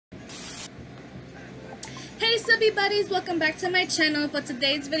Hey subby buddies, welcome back to my channel. For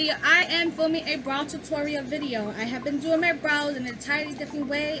today's video, I am filming a brow tutorial video. I have been doing my brows in an entirely different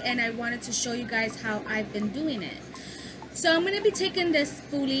way and I wanted to show you guys how I've been doing it. So I'm going to be taking this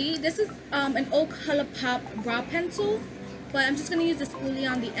spoolie. This is an Oak Color Pop brow pencil, but I'm just going to use the spoolie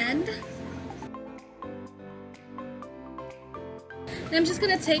on the end. And I'm just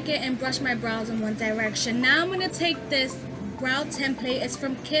going to take it and brush my brows in one direction. Now I'm going to take this brow template. It's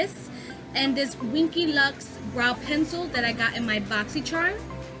from Kiss. And this Winky Luxe brow pencil that I got in my BoxyCharm.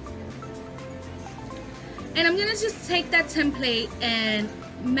 And I'm gonna just take that template and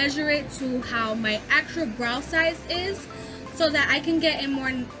measure it to how my actual brow size is so that I can get a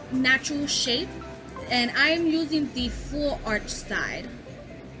more natural shape. And I am using the full arch side.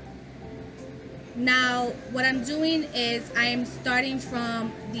 Now what I'm doing is I am starting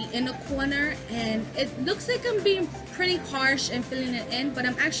from the inner corner, and it looks like I'm being pretty harsh and filling it in, but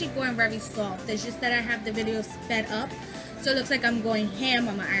I'm actually going very soft. It's just that I have the video sped up, so it looks like I'm going ham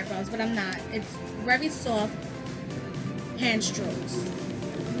on my eyebrows, but I'm not. It's very soft hand strokes.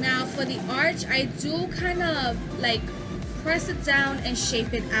 Now for the arch, I do kind of like press it down and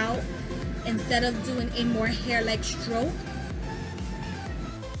shape it out instead of doing a more hair-like stroke.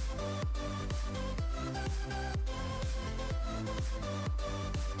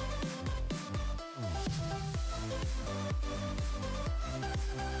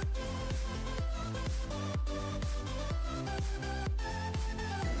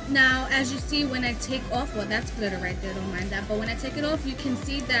 Now, as you see, when I take off, well, that's glitter right there, don't mind that, but when I take it off, you can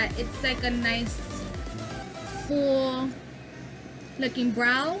see that it's like a nice full looking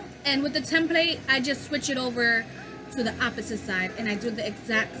brow. And with the template, I just switch it over to the opposite side and I do the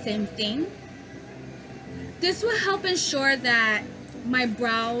exact same thing. This will help ensure that my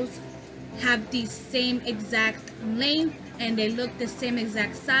brows have the same exact length and they look the same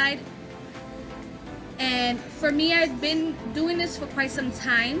exact side. And for me, I've been doing this for quite some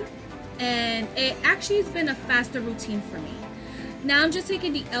time, and it actually has been a faster routine for me. Now I'm just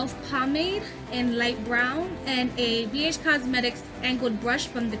taking the e.l.f. pomade in light brown and a BH Cosmetics angled brush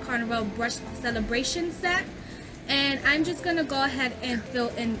from the Carnival Brush Celebration set. And I'm just going to go ahead and fill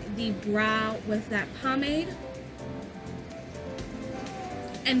in the brow with that pomade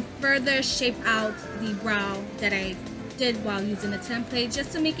and further shape out the brow that I did while using the template,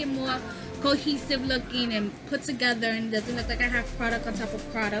 just to make it more cohesive looking and put together and doesn't look like I have product on top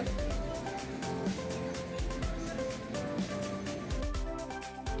of product.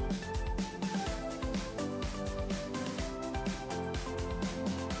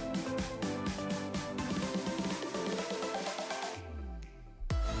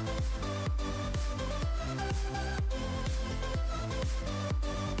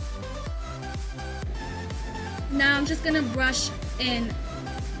 Now I'm just gonna brush in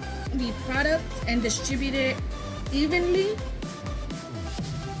the product and distribute it evenly.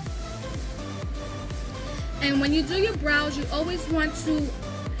 And when you do your brows, you always want to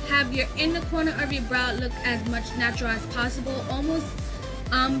have your inner corner of your brow look as much natural as possible, almost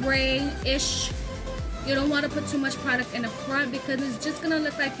ombre-ish. You don't want to put too much product in the front because it's just gonna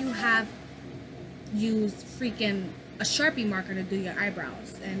look like you have used freaking a Sharpie marker to do your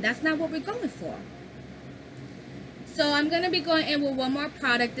eyebrows, and that's not what we're going for. So I'm going to be going in with one more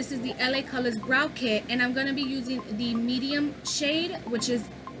product. This is the LaColors Brow Kit, and I'm going to be using the medium shade, which is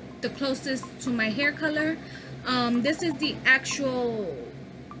the closest to my hair color. This is the actual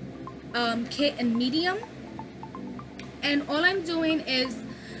kit in medium. And all I'm doing is,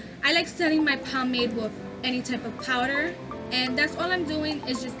 I like setting my pomade with any type of powder. And that's all I'm doing,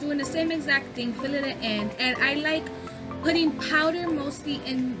 is just doing the same exact thing, filling it in. And I like putting powder mostly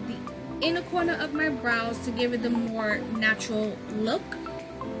in the inner corner of my brows to give it the more natural look.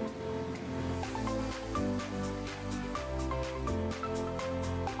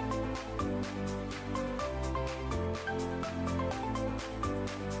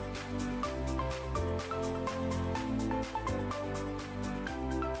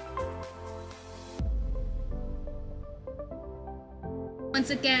 Once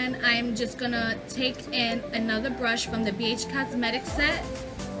again, I'm just gonna take in another brush from the BH Cosmetics set.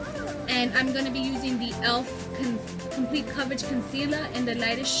 And I'm going to be using the e.l.f. Complete Coverage Concealer in the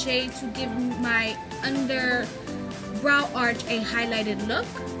lightest shade to give my under brow arch a highlighted look.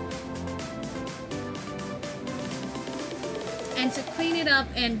 And to clean it up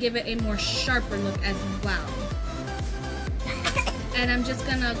and give it a more sharper look as well. And I'm just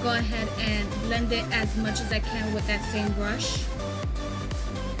going to go ahead and blend it as much as I can with that same brush.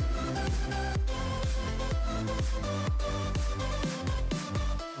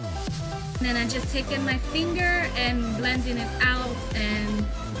 And then I just taking my finger and blending it out, and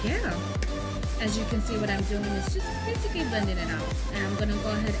yeah. as you can see, what I'm doing is just basically blending it out. And I'm gonna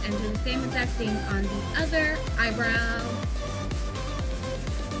go ahead and do the same exact thing on the other eyebrow.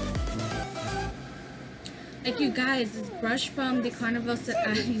 Like, you guys, this brush from the Carnival,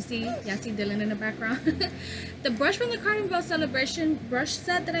 you see Dylan in the background. The brush from the Carnival Celebration brush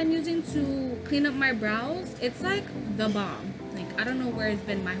set that I'm using to clean up my brows, it's like the bomb. Like, I don't know where it's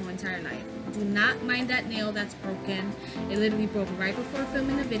been my whole entire life. Do not mind that nail that's broken. It literally broke right before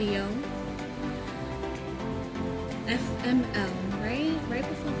filming the video. FML, right? Right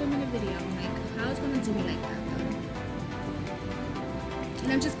before filming the video. Like, how is it gonna do me like that, though?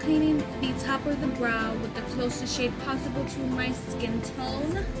 And I'm just cleaning the top of the brow with the closest shade possible to my skin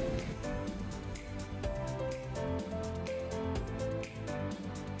tone.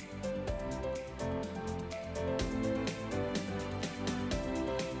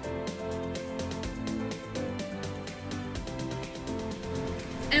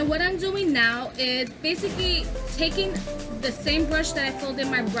 And what I'm doing now is basically taking the same brush that I filled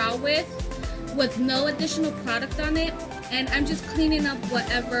in my brow with no additional product on it, and I'm just cleaning up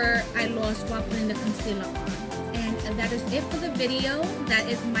whatever I lost while putting the concealer on. And that is it for the video. That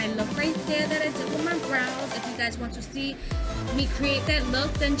is my look right there that I did with my brows. If you guys want to see me create that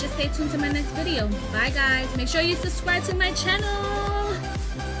look, then just stay tuned to my next video. Bye guys. Make sure you subscribe to my channel.